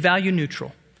 Money is value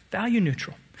neutral. Value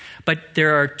neutral. But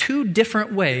there are two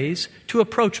different ways to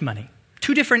approach money.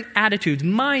 Two different attitudes,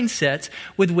 mindsets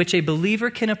with which a believer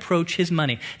can approach his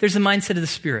money. There's the mindset of the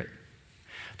Spirit.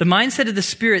 The mindset of the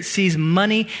Spirit sees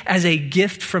money as a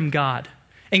gift from God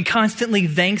and constantly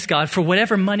thanks God for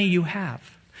whatever money you have.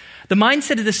 The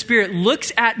mindset of the Spirit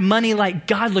looks at money like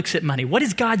God looks at money. What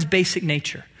is God's basic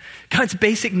nature? God's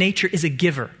basic nature is a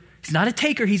giver. He's not a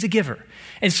taker, he's a giver.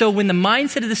 And so when the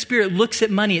mindset of the Spirit looks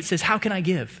at money, it says, how can I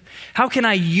give? How can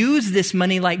I use this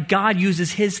money like God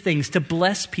uses his things to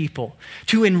bless people,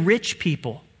 to enrich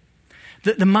people?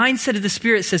 The mindset of the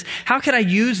Spirit says, how can I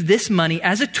use this money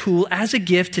as a tool, as a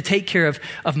gift to take care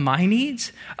of my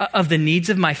needs, of the needs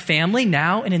of my family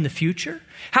now and in the future?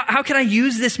 How can I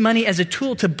use this money as a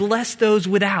tool to bless those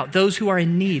without, those who are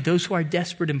in need, those who are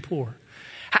desperate and poor?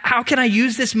 How can I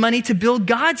use this money to build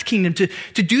God's kingdom,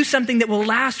 to do something that will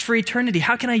last for eternity?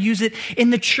 How can I use it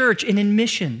in the church and in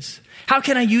missions? How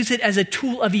can I use it as a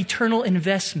tool of eternal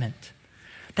investment?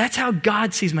 That's how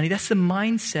God sees money. That's the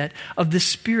mindset of the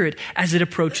Spirit as it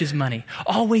approaches money.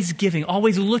 Always giving,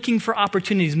 always looking for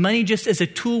opportunities. Money just as a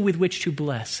tool with which to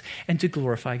bless and to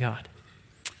glorify God.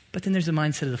 But then there's the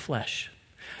mindset of the flesh.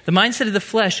 The mindset of the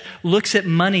flesh looks at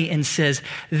money and says,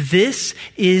 this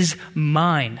is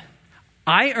mine.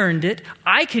 I earned it.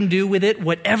 I can do with it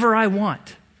whatever I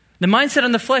want. The mindset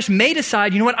on the flesh may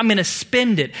decide, you know what, I'm going to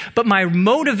spend it. But my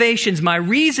motivations, my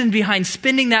reason behind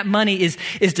spending that money is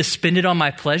to spend it on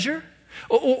my pleasure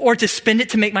or to spend it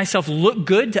to make myself look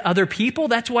good to other people.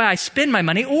 That's why I spend my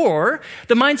money. Or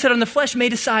the mindset on the flesh may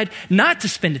decide not to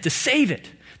spend it, to save it.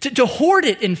 To hoard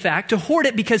it, in fact, to hoard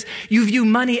it because you view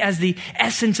money as the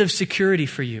essence of security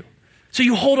for you. So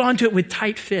you hold on to it with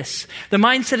tight fists. The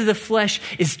mindset of the flesh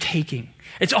is taking.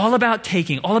 It's all about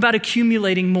taking, all about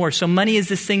accumulating more. So money is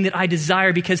this thing that I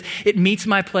desire because it meets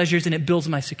my pleasures and it builds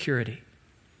my security.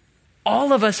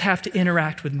 All of us have to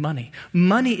interact with money.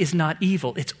 Money is not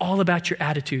evil. It's all about your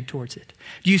attitude towards it.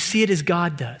 Do you see it as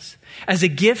God does, as a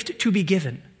gift to be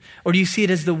given? Or do you see it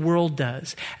as the world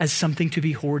does, as something to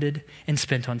be hoarded and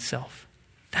spent on self?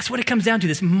 That's what it comes down to,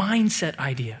 this mindset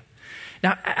idea.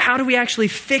 Now, how do we actually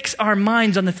fix our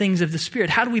minds on the things of the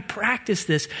Spirit? How do we practice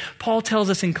this? Paul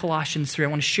tells us in Colossians 3. I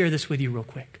want to share this with you real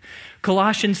quick.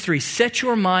 Colossians 3, set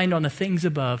your mind on the things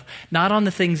above, not on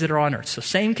the things that are on earth. So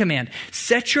same command.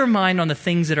 Set your mind on the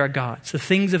things that are God's, the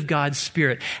things of God's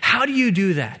Spirit. How do you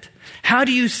do that? How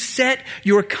do you set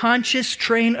your conscious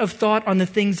train of thought on the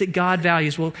things that God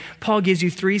values? Well, Paul gives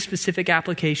you 3 specific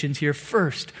applications here.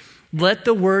 First, let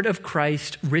the word of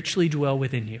Christ richly dwell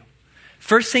within you.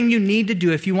 First thing you need to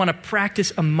do if you want to practice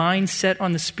a mindset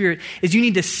on the Spirit is you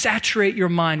need to saturate your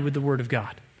mind with the Word of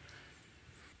God.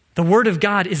 The Word of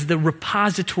God is the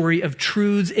repository of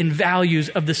truths and values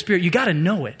of the Spirit. You got to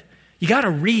know it. You got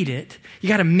to read it. You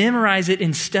got to memorize it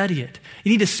and study it.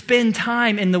 You need to spend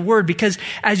time in the Word because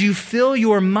as you fill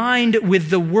your mind with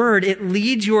the Word, it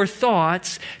leads your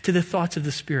thoughts to the thoughts of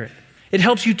the Spirit. It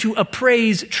helps you to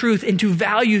appraise truth and to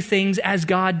value things as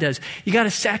God does. You got to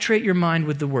saturate your mind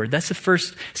with the Word. That's the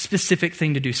first specific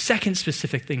thing to do. Second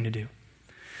specific thing to do.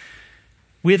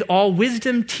 With all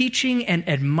wisdom, teaching and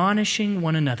admonishing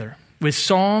one another, with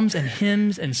psalms and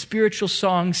hymns and spiritual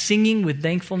songs, singing with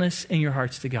thankfulness in your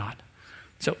hearts to God.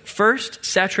 So first,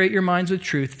 saturate your minds with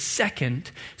truth.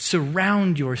 Second,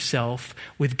 surround yourself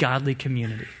with godly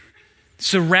community.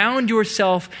 Surround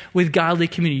yourself with godly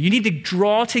community. You need to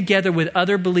draw together with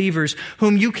other believers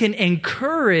whom you can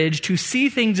encourage to see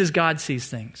things as God sees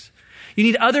things. You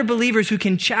need other believers who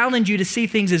can challenge you to see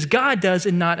things as God does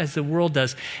and not as the world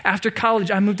does. After college,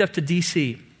 I moved up to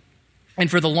D.C. And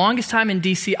for the longest time in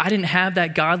D.C., I didn't have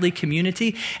that godly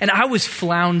community, and I was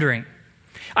floundering.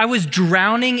 I was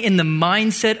drowning in the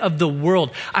mindset of the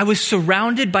world. I was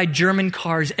surrounded by German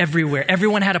cars everywhere.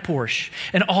 Everyone had a Porsche.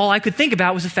 And all I could think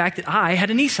about was the fact that I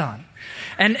had a Nissan.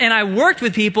 And I worked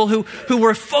with people who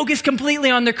were focused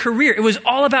completely on their career. It was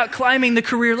all about climbing the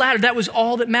career ladder. That was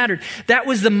all that mattered. That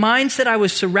was the mindset I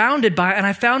was surrounded by. And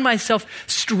I found myself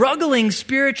struggling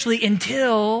spiritually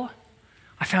until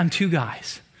I found 2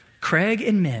 guys. Craig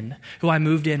and Min, who I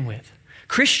moved in with.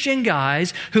 Christian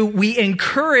guys who we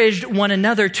encouraged one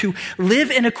another to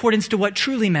live in accordance to what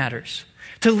truly matters,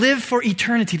 to live for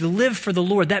eternity, to live for the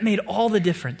Lord. That made all the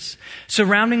difference.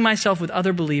 Surrounding myself with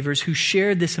other believers who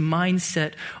shared this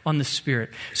mindset on the Spirit.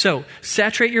 So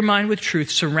saturate your mind with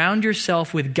truth, surround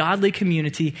yourself with godly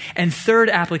community, and third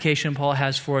application Paul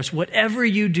has for us, whatever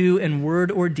you do in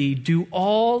word or deed, do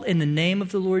all in the name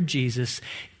of the Lord Jesus,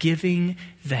 giving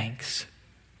thanks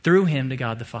through him to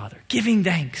God the Father. Giving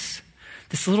thanks.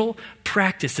 This little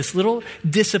practice, this little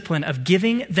discipline of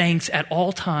giving thanks at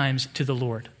all times to the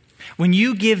Lord. When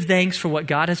you give thanks for what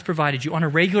God has provided you on a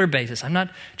regular basis, I'm not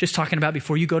just talking about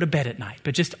before you go to bed at night,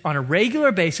 but just on a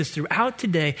regular basis throughout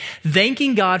today,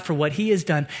 thanking God for what he has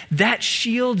done, that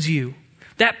shields you.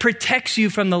 That protects you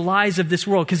from the lies of this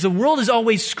world, because the world is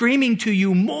always screaming to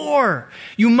you more.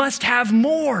 You must have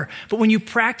more. But when you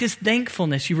practice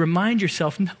thankfulness, you remind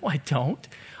yourself, no, I don't.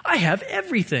 I have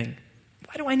everything.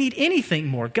 Why do I need anything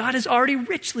more? God has already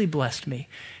richly blessed me.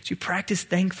 As you practice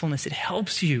thankfulness, it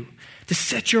helps you to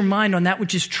set your mind on that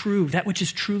which is true, that which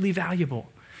is truly valuable.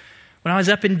 When I was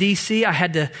up in D.C.,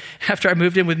 after I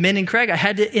moved in with Min and Craig, I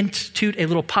had to institute a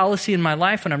little policy in my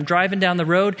life. When I'm driving down the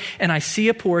road and I see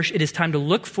a Porsche, it is time to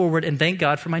look forward and thank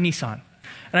God for my Nissan.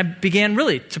 And I began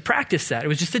really to practice that. It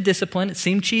was just a discipline. It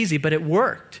seemed cheesy, but it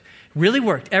worked. Really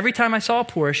worked. Every time I saw a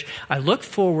Porsche, I looked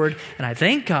forward and I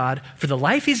thank God for the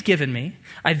life he's given me.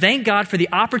 I thank God for the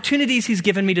opportunities he's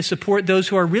given me to support those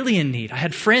who are really in need. I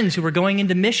had friends who were going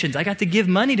into missions. I got to give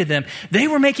money to them. They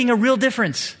were making a real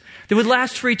difference that would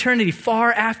last for eternity,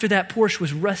 far after that Porsche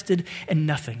was rusted and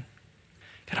nothing.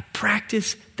 Got to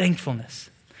practice thankfulness.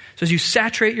 So as you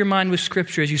saturate your mind with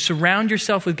Scripture, as you surround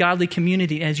yourself with godly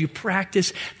community, as you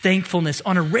practice thankfulness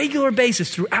on a regular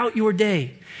basis throughout your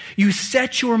day, you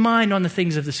set your mind on the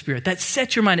things of the Spirit. That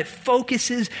sets your mind. It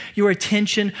focuses your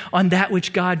attention on that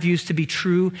which God views to be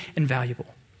true and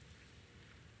valuable.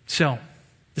 So,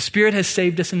 the Spirit has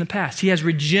saved us in the past. He has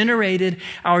regenerated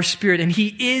our spirit, and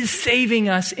he is saving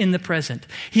us in the present.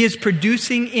 He is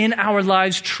producing in our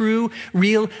lives true,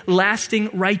 real, lasting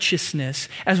righteousness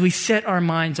as we set our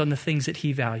minds on the things that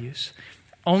he values.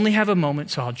 Only have a moment,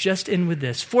 so I'll just end with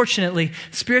this. Fortunately,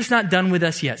 the Spirit's not done with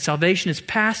us yet. Salvation is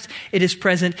past, it is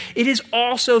present, it is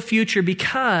also future,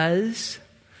 because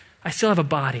I still have a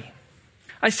body.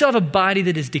 I still have a body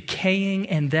that is decaying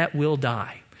and that will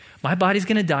die. My body's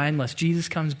going to die unless Jesus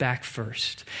comes back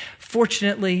first.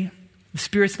 Fortunately, the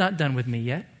Spirit's not done with me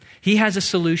yet. He has a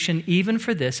solution even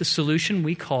for this, a solution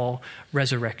we call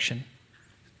resurrection.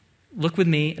 Look with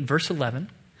me in verse 11.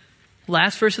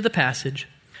 Last verse of the passage.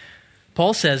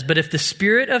 Paul says, "But if the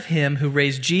Spirit of him who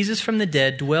raised Jesus from the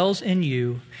dead dwells in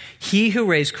you, he who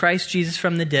raised Christ Jesus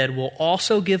from the dead will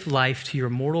also give life to your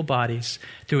mortal bodies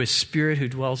through his Spirit who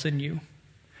dwells in you."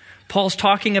 Paul's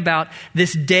talking about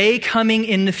this day coming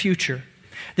in the future.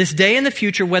 This day in the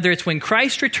future, whether it's when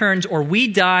Christ returns or we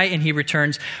die and he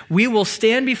returns, we will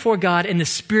stand before God and the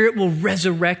Spirit will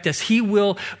resurrect us. He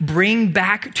will bring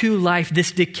back to life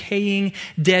this decaying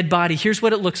dead body. Here's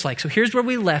what it looks like. So here's where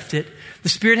we left it. The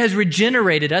Spirit has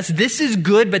regenerated us. This is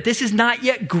good, but this is not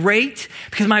yet great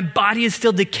because my body is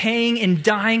still decaying and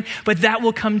dying, but that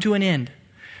will come to an end.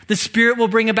 The Spirit will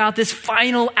bring about this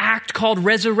final act called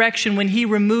resurrection when he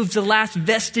removes the last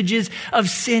vestiges of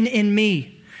sin in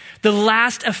me. The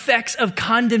last effects of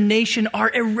condemnation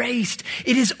are erased.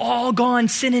 It is all gone.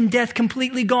 Sin and death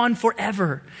completely gone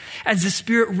forever as the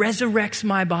Spirit resurrects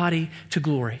my body to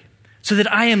glory so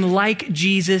that I am like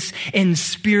Jesus in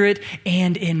spirit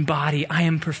and in body. I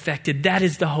am perfected. That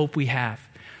is the hope we have.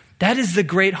 That is the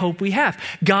great hope we have.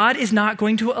 God is not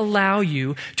going to allow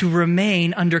you to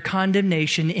remain under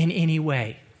condemnation in any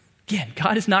way. Again,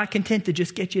 God is not content to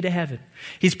just get you to heaven.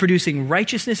 He's producing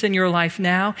righteousness in your life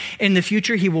now. In the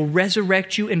future, he will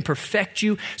resurrect you and perfect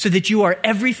you so that you are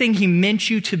everything he meant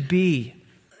you to be.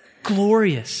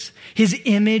 Glorious. His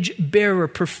image bearer,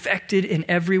 perfected in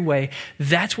every way.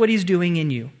 That's what he's doing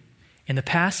in you. In the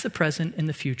past, the present, and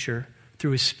the future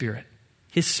through his Spirit.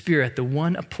 His Spirit, the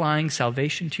one applying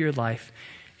salvation to your life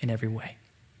in every way.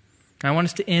 I want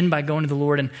us to end by going to the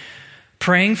Lord and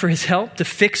praying for his help to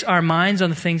fix our minds on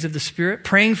the things of the Spirit,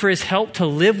 praying for his help to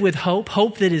live with hope,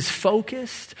 hope that is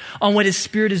focused on what his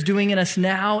Spirit is doing in us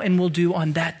now and will do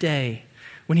on that day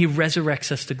when he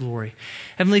resurrects us to glory.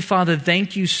 Heavenly Father,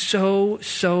 thank you so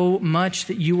much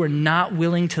that you are not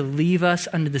willing to leave us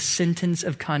under the sentence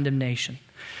of condemnation.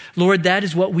 Lord, that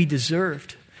is what we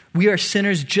deserved. We are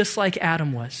sinners just like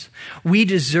Adam was. We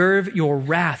deserve your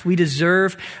wrath. We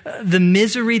deserve the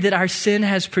misery that our sin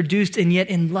has produced, and yet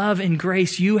in love and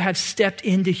grace, you have stepped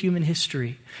into human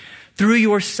history through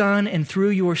your Son and through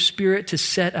your Spirit to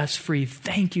set us free.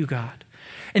 Thank you, God.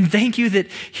 And thank you that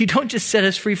you don't just set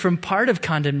us free from part of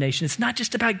condemnation. It's not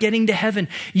just about getting to heaven.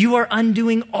 You are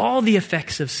undoing all the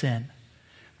effects of sin.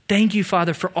 Thank you,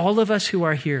 Father, for all of us who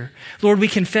are here. Lord, we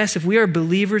confess if we are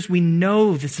believers, we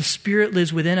know that the Spirit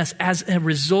lives within us. As a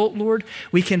result, Lord,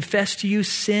 we confess to you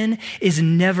sin is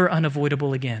never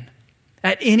unavoidable again.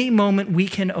 At any moment we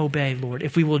can obey, Lord.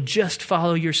 If we will just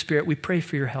follow your Spirit, we pray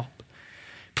for your help.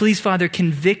 Please, Father,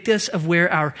 convict us of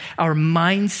where our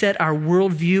mindset, our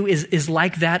worldview is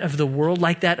like that of the world,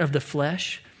 like that of the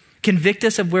flesh. Convict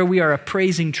us of where we are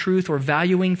appraising truth or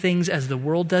valuing things as the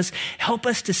world does. Help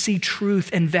us to see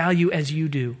truth and value as you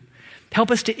do.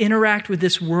 Help us to interact with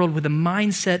this world with a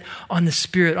mindset on the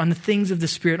Spirit, on the things of the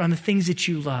Spirit, on the things that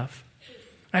you love.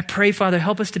 I pray, Father,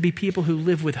 help us to be people who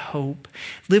live with hope.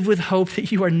 Live with hope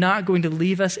that you are not going to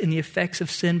leave us in the effects of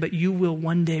sin, but you will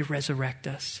one day resurrect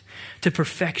us to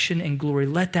perfection and glory.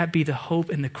 Let that be the hope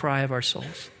and the cry of our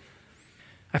souls.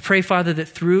 I pray, Father, that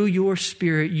through your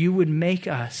Spirit, you would make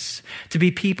us to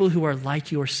be people who are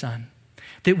like your Son,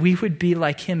 that we would be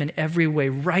like him in every way,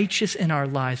 righteous in our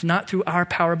lives, not through our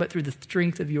power, but through the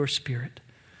strength of your Spirit.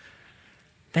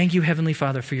 Thank you, Heavenly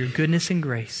Father, for your goodness and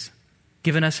grace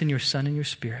given us in your Son and your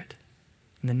Spirit.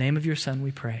 In the name of your Son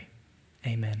we pray.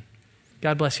 Amen.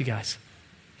 God bless you guys.